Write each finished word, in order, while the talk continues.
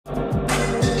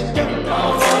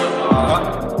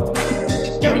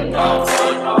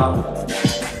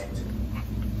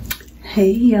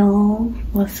Hey y'all,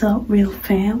 what's up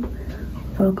Realfam?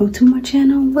 Welcome to my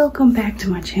channel, welcome back to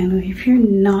my channel if you're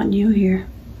not new here.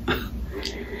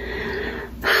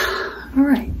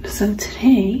 Alright, so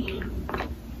today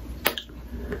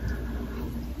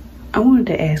I wanted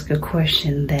to ask a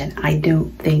question that I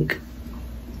don't think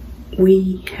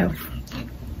we have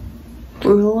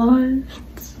realized.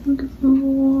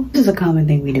 This is a common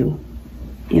thing we do.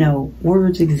 You know,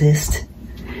 words exist.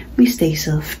 We say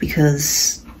stuff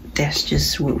because that's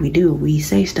just what we do. We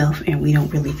say stuff and we don't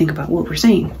really think about what we're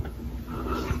saying.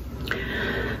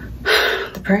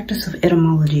 The practice of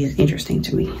etymology is interesting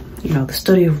to me. You know, the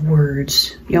study of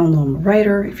words. Y'all know I'm a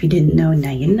writer. If you didn't know,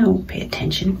 now you know. Pay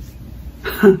attention.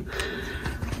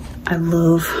 I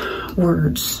love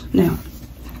words. Now,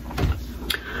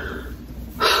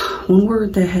 one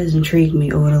word that has intrigued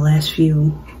me over the last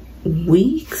few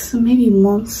weeks, maybe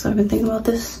months, I've been thinking about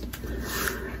this.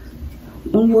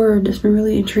 One word that's been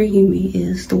really intriguing me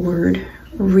is the word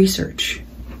research.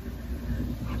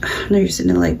 Now you're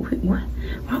sitting there like, what?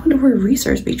 Why would the word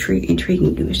research be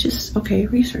intriguing you? It's just, okay,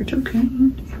 research, okay.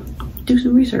 Do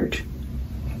some research.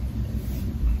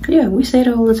 Yeah, we say it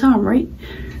all the time, right?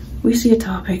 We see a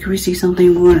topic, we see something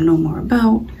we want to know more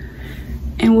about.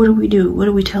 And what do? What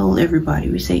do we tell everybody?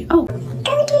 We say, oh, go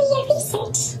do your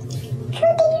research. Go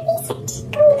do your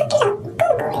research. Go look it up.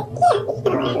 Google it. Yeah, you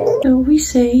know what I mean. So we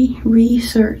say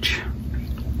research.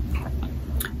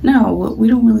 Now, what we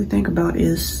don't really think about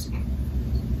is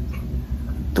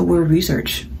the word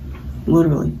research,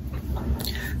 literally.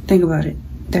 Think about it.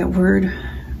 That word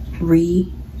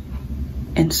re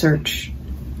and search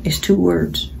is two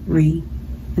words, re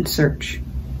and search.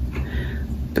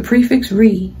 The prefix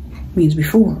re means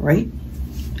before, right?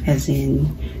 As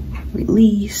in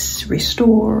release,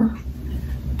 restore,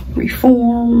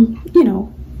 reform, you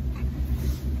know.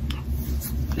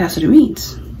 That's what it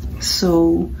means.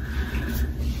 So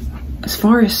as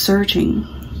far as searching,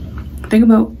 think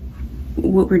about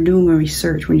what we're doing when we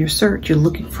search. When you search, you're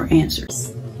looking for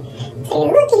answers. So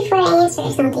you're looking for an answer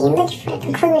or something, you're looking for a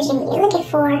conclusion, you're looking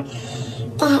for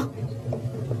that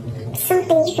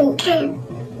something you can kind of,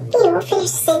 you know, finish a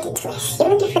sentence with. You're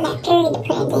looking for that period to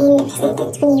put at the end of a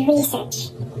sentence when you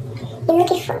research. You're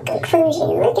looking for a conclusion,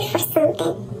 you're looking for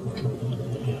something.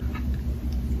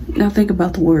 Now think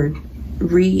about the word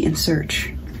re and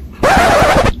search.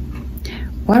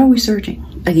 Why are we searching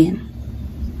again?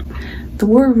 The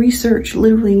word research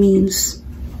literally means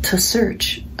to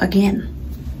search again.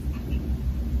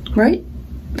 Right?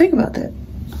 Think about that.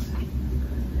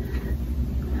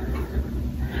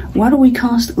 Why do we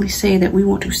constantly say that we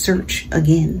want to search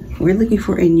again? We're looking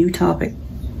for a new topic.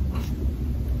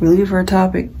 We're looking for a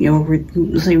topic, you know,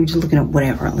 let's say we're just looking up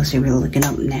whatever. Let's say we're looking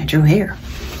up natural hair.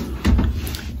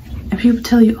 And people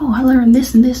tell you, oh, I learned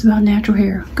this and this about natural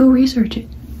hair. Go research it.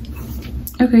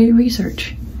 Okay,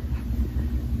 research.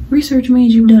 Research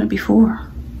means you've done it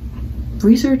before.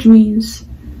 Research means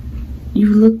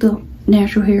you've looked up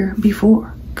natural hair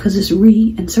before, because it's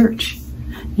re and search.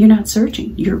 You're not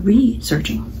searching, you're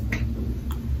researching.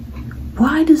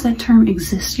 Why does that term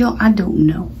exist? Yo, I don't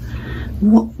know.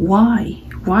 Why?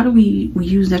 Why do we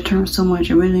use that term so much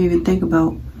and we don't even think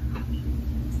about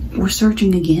we're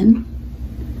searching again?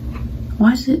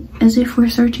 Why is it as if we're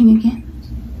searching again?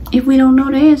 If we don't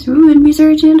know the answer, we wouldn't be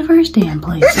searching in the first damn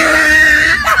place.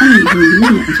 I mean, we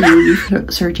wouldn't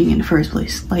be searching in the first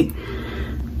place. Like,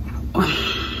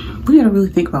 we gotta really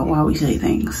think about why we say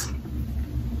things.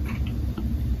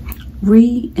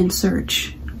 Re and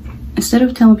search. Instead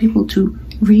of telling people to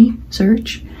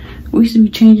research, we should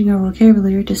be changing our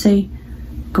vocabulary to say,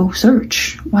 go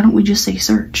search. Why don't we just say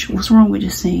search? What's wrong with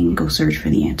just saying go search for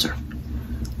the answer?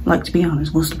 Like, to be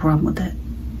honest, what's the problem with that?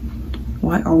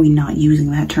 Why are we not using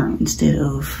that term instead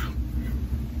of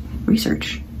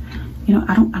research? You know,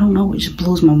 I don't know. It just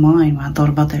blows my mind when I thought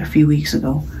about that a few weeks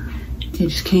ago. It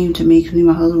just came to me because me and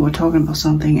my husband were talking about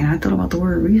something and I thought about the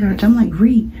word research. I'm like,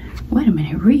 wait a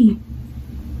minute,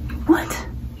 what?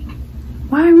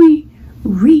 Why are we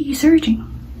researching?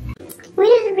 We're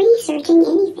not researching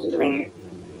anything.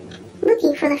 We're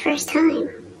looking for the first time.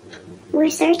 We're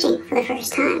searching for the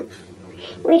first time.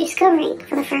 We're discovering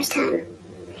for the first time.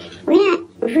 We're not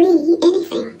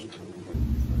anything.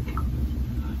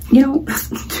 You know,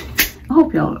 I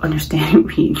hope y'all understand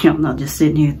me. Y'all not just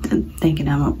sitting here thinking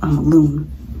I'm a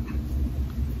loon.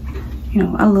 You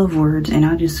know, I love words and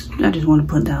I just want to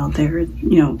put that out there,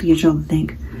 you know, to get y'all to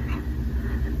think.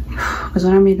 Because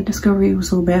when I made the discovery, it was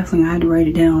so baffling, I had to write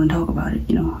it down and talk about it,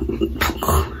 you know.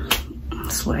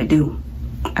 That's what I do.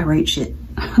 I write shit.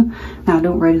 Now, I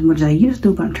don't write as much as I used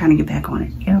to, but I'm trying to get back on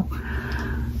it, you know.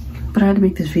 But I had to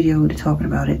make this video to talking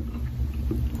about it.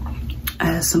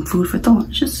 as some food for thought.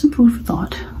 Just some food for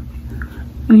thought.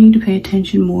 We need to pay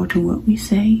attention more to what we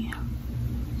say.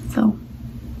 So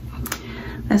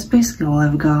that's basically all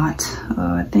I've got.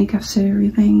 I think I've said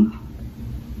everything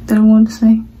that I wanted to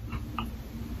say.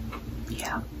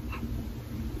 Yeah.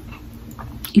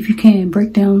 If you can,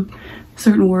 break down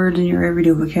certain words in your everyday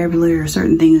vocabulary or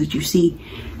certain things that you see.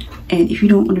 And if you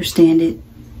don't understand it,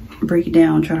 break it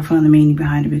down, try to find the meaning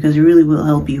behind it, because it really will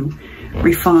help you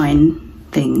refine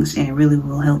things, and it really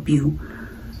will help you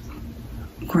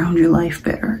ground your life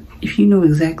better if you know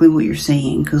exactly what you're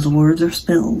saying, because words are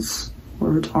spells.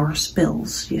 Words are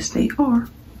spells. Yes, they are.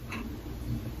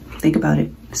 Think about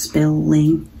it.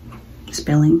 Spelling,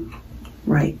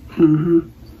 right?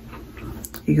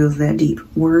 It goes that deep.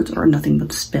 Words are nothing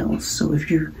but spells. So if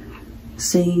you're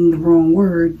saying the wrong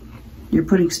word, you're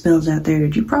putting spells out there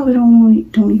that you probably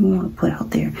don't even want to put out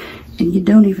there, and you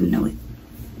don't even know it.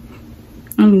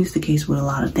 I mean, it's the case with a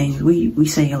lot of things. We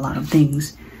say a lot of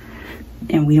things,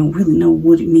 and we don't really know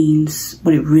what it means,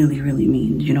 what it really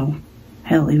means, you know.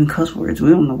 Hell, even cuss words, we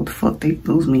don't know what the fuck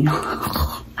those mean.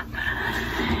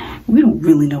 We don't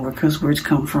really know where cuss words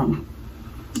come from.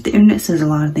 The internet says a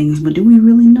lot of things, but do we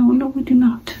really know? No, we do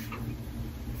not.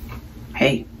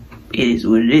 Hey, it is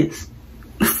what it is.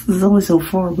 There's only so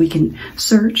far we can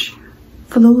search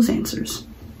for those answers.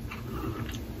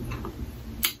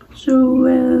 So,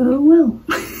 well.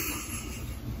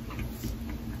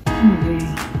 Okay.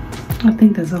 I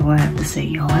think that's all I have to say,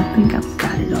 y'all. I think I've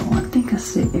got it all. I think I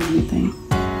said everything.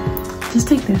 Just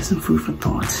take that as some food for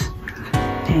thought.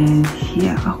 And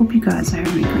yeah, I hope you guys are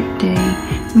having a great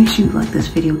day. Make sure you like this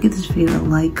video. Give this video a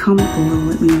like. Comment below.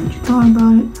 Let me know what you thought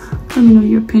about it. Let me know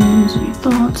your opinions and your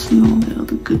thoughts and all that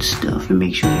other good stuff. And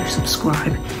make sure you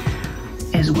subscribe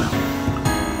as well.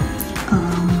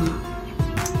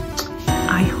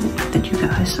 I hope that you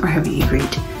guys are having a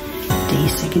great day,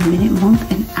 second, minute,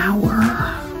 month, and hour.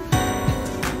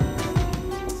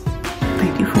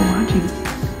 Thank you for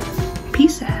watching.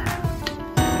 Peace out.